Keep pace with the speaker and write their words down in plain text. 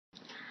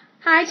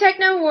Hi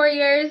Techno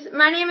Warriors,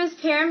 my name is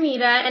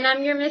Paromita and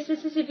I'm your Miss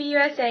Mississippi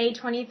USA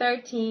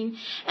 2013,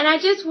 and I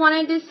just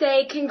wanted to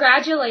say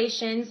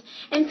congratulations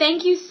and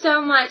thank you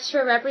so much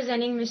for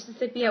representing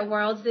Mississippi at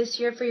Worlds this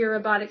year for your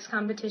robotics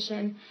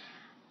competition.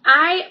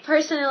 I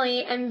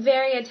personally am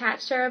very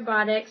attached to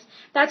robotics.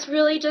 That's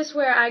really just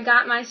where I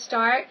got my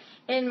start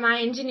in my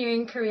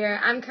engineering career.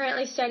 I'm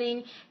currently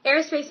studying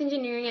Aerospace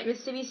Engineering at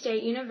Mississippi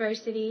State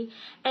University,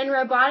 and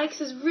robotics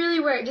is really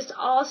where it just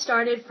all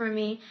started for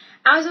me.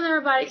 I was on the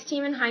robotics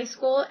team in high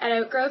school at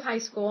Oak Grove High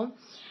School,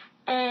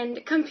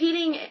 and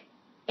competing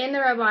in the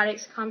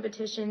robotics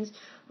competitions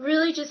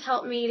really just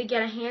helped me to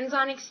get a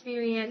hands-on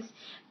experience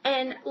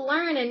and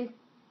learn and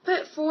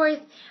put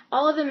forth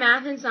all of the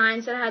math and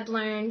science that I had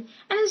learned.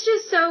 And it's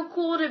just so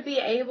cool to be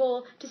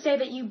able to say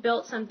that you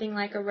built something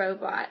like a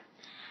robot.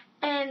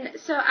 And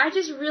so I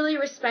just really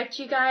respect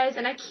you guys,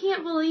 and I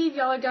can't believe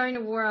y'all are going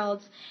to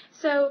Worlds.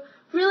 So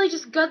really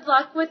just good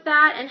luck with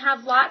that, and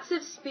have lots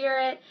of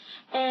spirit.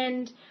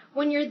 And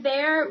when you're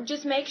there,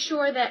 just make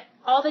sure that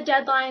all the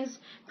deadlines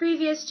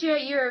previous to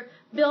it, you're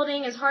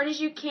building as hard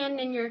as you can,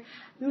 and you're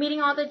meeting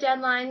all the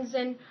deadlines,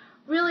 and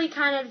really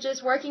kind of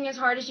just working as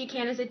hard as you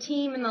can as a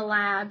team in the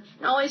lab.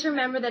 And always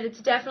remember that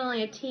it's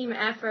definitely a team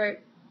effort.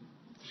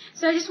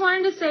 So I just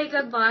wanted to say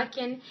good luck,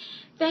 and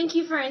thank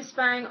you for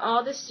inspiring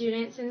all the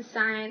students in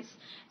science,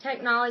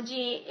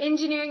 technology,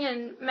 engineering,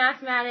 and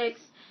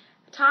mathematics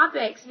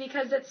topics,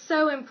 because it's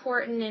so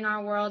important in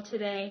our world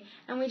today,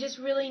 and we just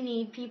really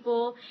need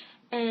people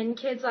and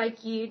kids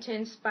like you to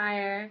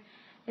inspire.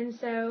 And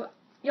so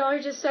y'all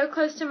are just so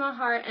close to my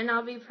heart, and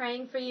I'll be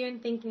praying for you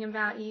and thinking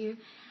about you.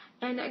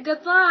 And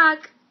good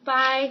luck.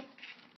 Bye.